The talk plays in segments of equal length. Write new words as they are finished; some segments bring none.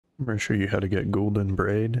I'm going to show you how to get golden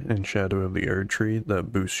braid in Shadow of the Erdtree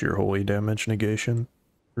that boosts your holy damage negation.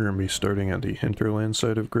 We're going to be starting at the hinterland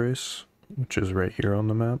side of Grace, which is right here on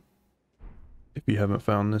the map. If you haven't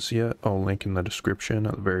found this yet, I'll link in the description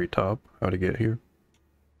at the very top how to get here.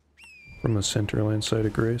 From the hinterland side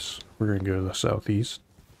of Grace, we're going to go to the southeast.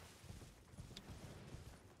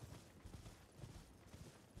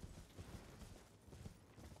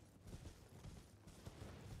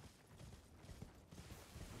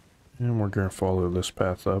 And we're going to follow this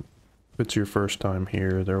path up. If it's your first time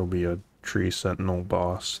here, there will be a tree sentinel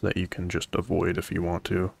boss that you can just avoid if you want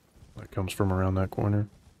to. That comes from around that corner.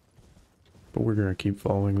 But we're going to keep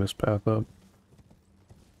following this path up.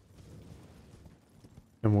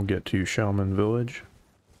 And we'll get to Shaman Village.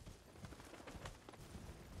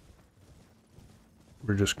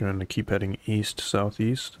 We're just going to keep heading east,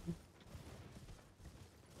 southeast.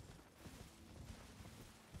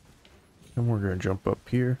 And we're going to jump up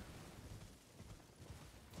here.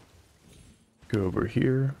 Go over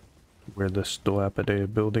here, where this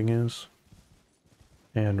dilapidated building is.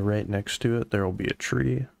 And right next to it, there will be a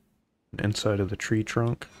tree. And inside of the tree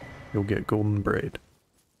trunk, you'll get golden braid.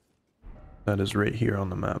 That is right here on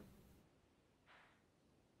the map.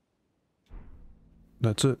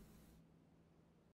 That's it.